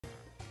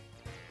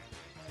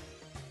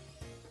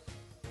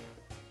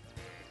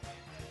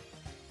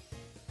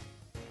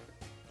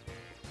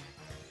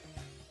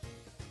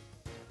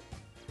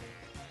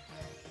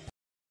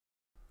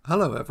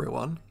Hello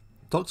everyone,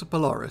 Dr.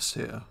 Polaris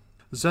here.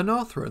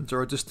 Xenarthrans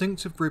are a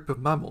distinctive group of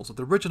mammals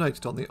that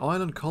originated on the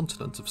island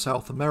continent of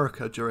South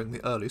America during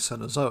the early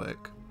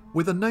Cenozoic.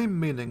 With a name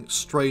meaning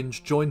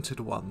strange jointed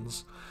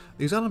ones,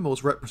 these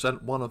animals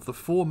represent one of the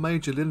four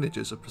major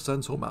lineages of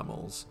placental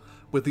mammals,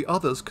 with the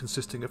others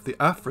consisting of the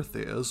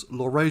Afrotheres,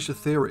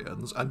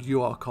 Laurasiatherians and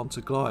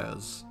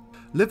Euarchontoglias.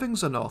 Living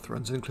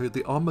Xenarthrans include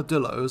the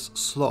armadillos,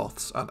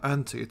 sloths and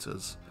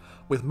anteaters,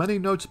 with many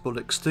notable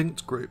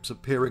extinct groups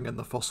appearing in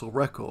the fossil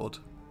record.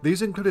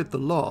 These included the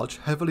large,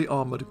 heavily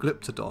armoured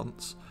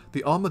glyptodonts,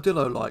 the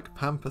armadillo-like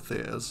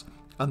pampatheres,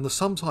 and the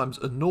sometimes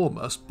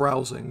enormous,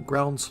 browsing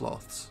ground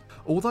sloths.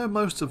 Although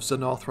most of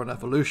Xenarthran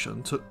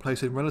evolution took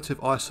place in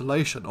relative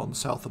isolation on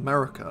South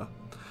America,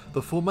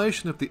 the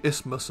formation of the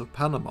Isthmus of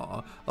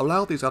Panama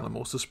allowed these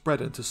animals to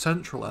spread into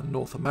Central and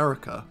North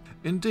America.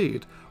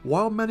 Indeed,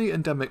 while many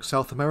endemic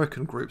South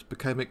American groups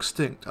became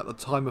extinct at the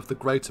time of the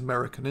Great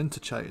American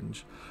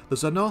Interchange, the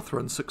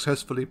Xenarthrans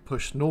successfully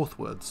pushed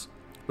northwards,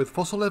 with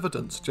fossil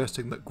evidence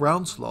suggesting that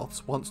ground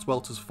sloths once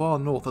dwelt as far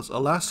north as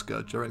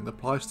Alaska during the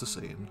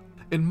Pleistocene.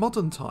 In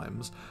modern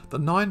times, the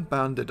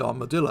nine-banded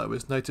armadillo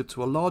is native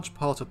to a large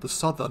part of the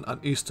southern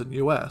and eastern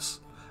US,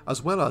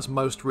 as well as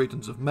most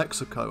regions of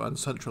Mexico and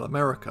Central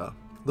America.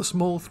 The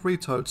small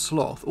three-toed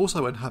sloth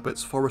also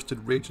inhabits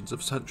forested regions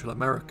of Central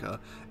America,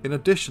 in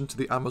addition to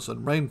the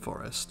Amazon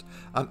rainforest,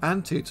 and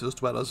anteaters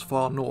dwell as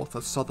far north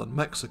as southern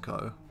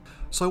Mexico.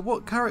 So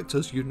what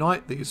characters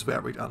unite these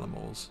varied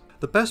animals?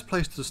 The best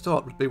place to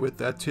start would be with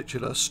their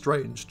titular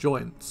strange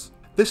joints.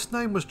 This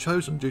name was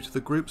chosen due to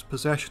the group's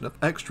possession of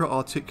extra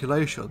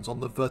articulations on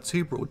the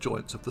vertebral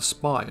joints of the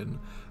spine,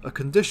 a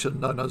condition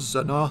known as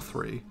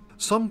xenarthry.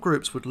 Some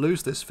groups would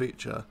lose this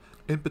feature,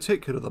 in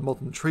particular the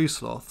modern tree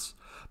sloths,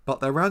 but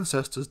their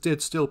ancestors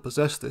did still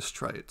possess this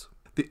trait.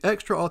 The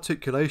extra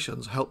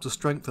articulations help to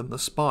strengthen the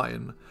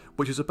spine,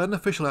 which is a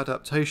beneficial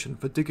adaptation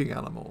for digging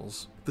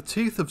animals. The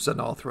teeth of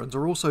Xenarthrans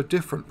are also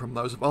different from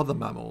those of other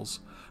mammals,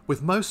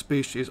 with most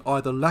species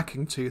either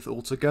lacking teeth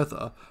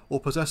altogether or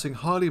possessing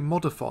highly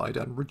modified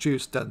and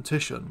reduced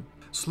dentition.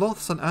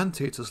 Sloths and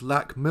anteaters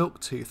lack milk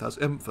teeth as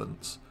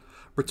infants,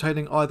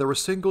 retaining either a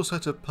single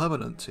set of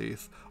permanent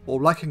teeth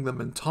or lacking them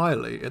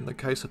entirely in the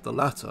case of the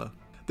latter.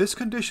 This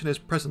condition is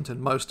present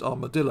in most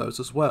armadillos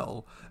as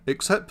well,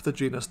 except the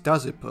genus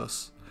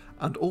Dasypus,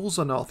 and all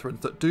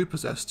Xenarthrans that do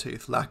possess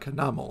teeth lack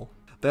enamel.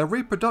 Their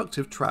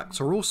reproductive tracts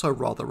are also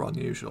rather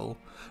unusual,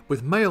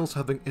 with males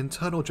having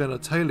internal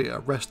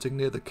genitalia resting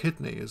near the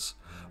kidneys,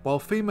 while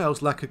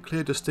females lack a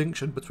clear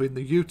distinction between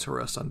the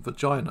uterus and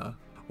vagina.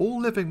 All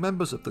living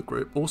members of the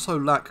group also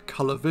lack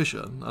colour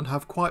vision and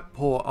have quite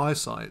poor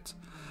eyesight,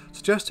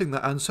 suggesting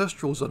that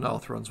ancestral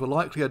Xenarthrans were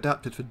likely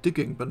adapted for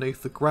digging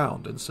beneath the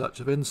ground in search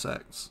of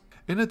insects.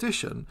 In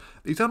addition,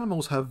 these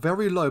animals have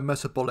very low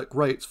metabolic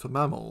rates for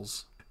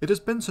mammals. It has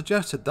been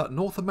suggested that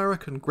North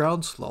American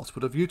ground sloths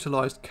would have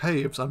utilised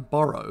caves and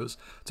burrows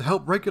to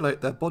help regulate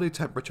their body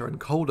temperature in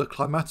colder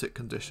climatic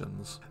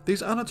conditions.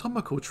 These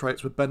anatomical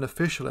traits were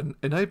beneficial in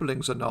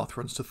enabling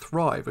Xenarthrans to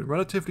thrive in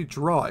relatively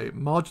dry,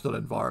 marginal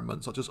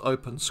environments such as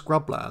open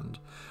scrubland,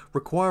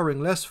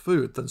 requiring less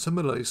food than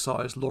similarly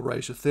sized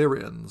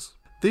Laurasiatherians.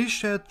 These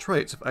shared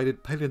traits have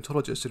aided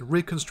paleontologists in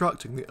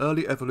reconstructing the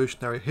early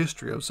evolutionary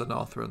history of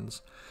Xenarthrans,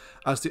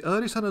 as the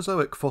early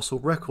Cenozoic fossil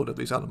record of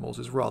these animals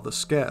is rather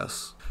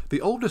scarce.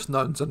 The oldest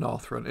known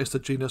Xenarthran is the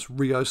genus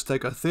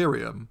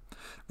Rheostegotherium,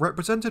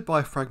 represented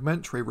by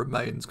fragmentary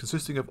remains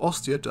consisting of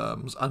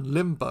osteoderms and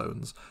limb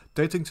bones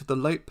dating to the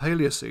late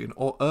Paleocene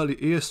or early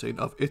Eocene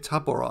of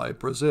Itaboraí,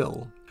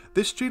 Brazil.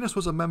 This genus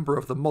was a member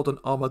of the modern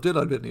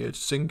armadillo lineage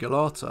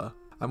Cingulata,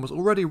 and was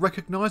already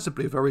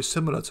recognisably very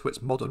similar to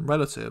its modern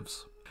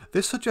relatives.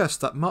 This suggests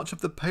that much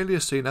of the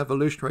Paleocene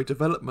evolutionary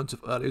development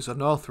of early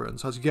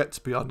Xenarthrans has yet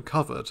to be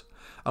uncovered,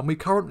 and we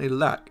currently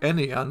lack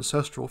any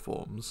ancestral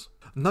forms.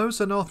 No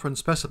Xenarthran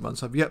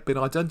specimens have yet been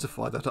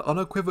identified that are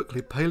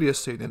unequivocally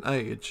Paleocene in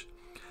age,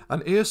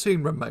 and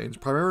Eocene remains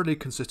primarily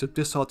consist of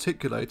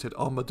disarticulated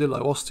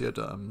armadillo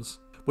osteoderms.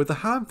 With a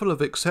handful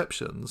of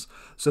exceptions,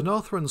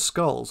 Xenarthran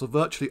skulls are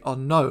virtually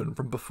unknown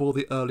from before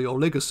the early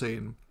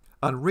Oligocene,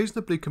 and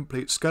reasonably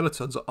complete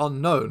skeletons are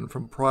unknown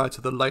from prior to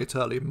the late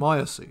early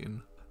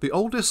Miocene. The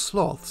oldest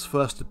sloths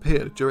first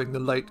appeared during the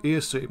late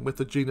Eocene with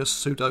the genus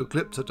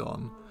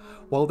Pseudoglyptodon,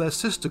 while their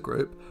sister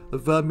group, the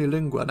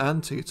vermilinguan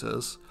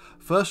anteaters,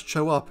 first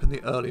show up in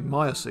the early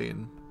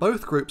Miocene.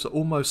 Both groups are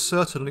almost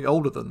certainly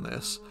older than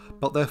this,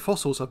 but their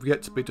fossils have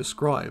yet to be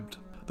described.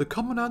 The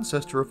common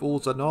ancestor of all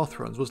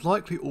Xenarthrans was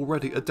likely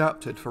already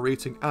adapted for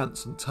eating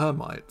ants and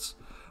termites,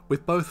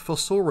 with both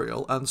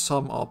fossorial and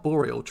some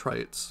arboreal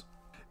traits.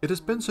 It has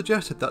been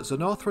suggested that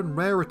Xenarthran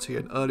rarity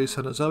in early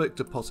Cenozoic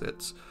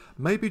deposits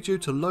may be due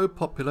to low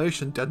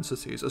population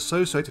densities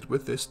associated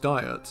with this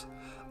diet,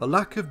 a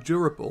lack of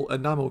durable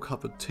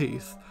enamel-covered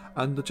teeth,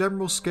 and the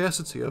general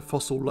scarcity of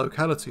fossil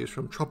localities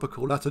from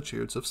tropical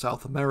latitudes of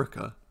South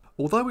America.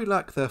 Although we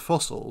lack their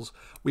fossils,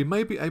 we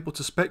may be able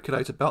to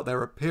speculate about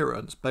their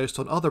appearance based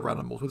on other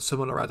animals with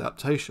similar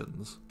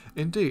adaptations.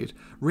 Indeed,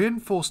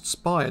 reinforced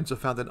spines are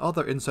found in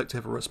other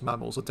insectivorous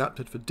mammals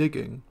adapted for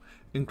digging,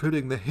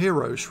 including the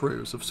hero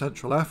shrews of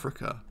Central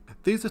Africa.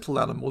 These little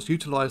animals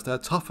utilise their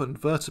toughened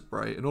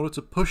vertebrae in order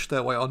to push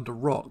their way under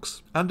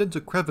rocks and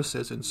into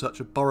crevices in search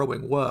of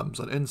burrowing worms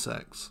and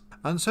insects.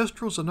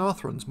 Ancestral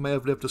Xenarthrans may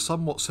have lived a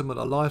somewhat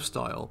similar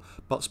lifestyle,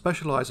 but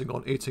specialising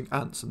on eating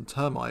ants and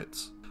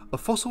termites. A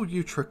fossil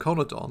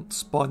Eutriconodont,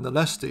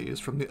 Spinolestes,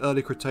 from the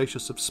early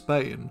Cretaceous of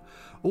Spain,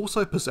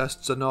 also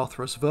possessed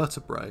Xenarthrous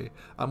vertebrae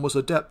and was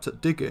adept at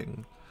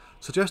digging,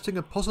 suggesting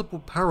a possible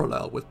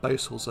parallel with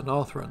basal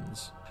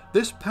Xenarthrans.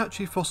 This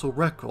patchy fossil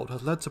record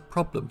has led to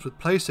problems with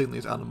placing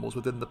these animals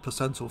within the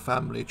Placental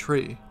family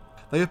tree.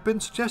 They have been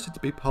suggested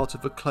to be part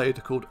of a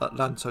clade called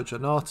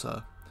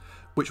Atlantogenata,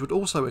 which would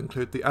also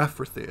include the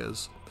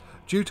Aphrotheres,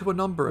 due to a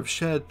number of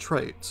shared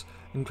traits,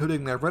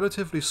 including their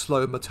relatively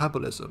slow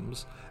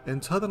metabolisms,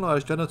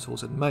 internalized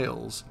genitals in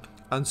males,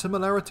 and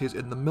similarities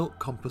in the milk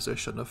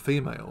composition of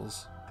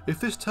females. If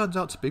this turns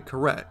out to be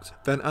correct,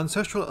 then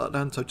ancestral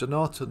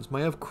Atlantogenatans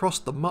may have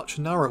crossed the much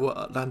narrower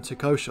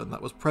Atlantic Ocean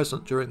that was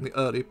present during the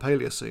early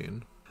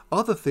Paleocene.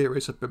 Other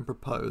theories have been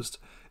proposed,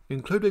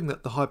 including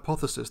that the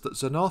hypothesis that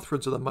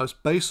Xenarthrans are the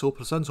most basal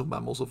placental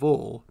mammals of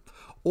all,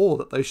 or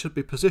that they should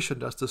be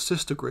positioned as the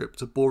sister group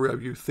to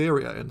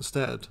Boreoeutheria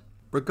instead.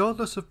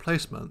 Regardless of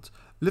placement,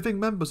 living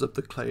members of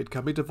the clade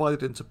can be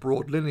divided into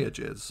broad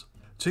lineages,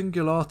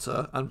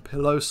 Tingulata and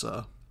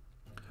Pilosa.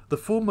 The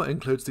former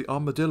includes the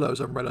armadillos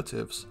and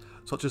relatives,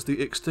 such as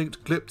the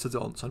extinct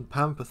Glyptodonts and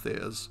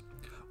Pampathirs,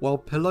 while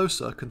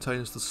Pilosa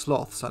contains the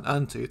sloths and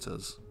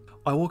anteaters.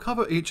 I will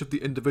cover each of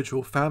the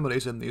individual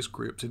families in these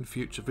groups in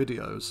future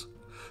videos,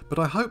 but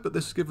I hope that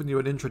this has given you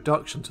an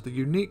introduction to the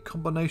unique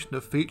combination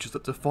of features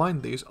that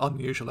define these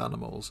unusual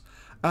animals,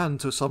 and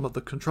to some of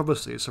the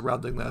controversies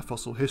surrounding their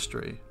fossil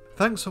history.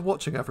 Thanks for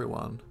watching,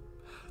 everyone.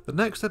 The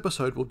next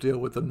episode will deal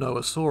with the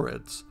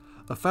Noasaurids,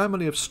 a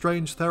family of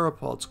strange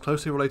theropods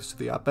closely related to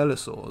the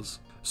abelisaurs.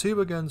 See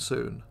you again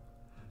soon.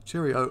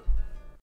 Cheerio.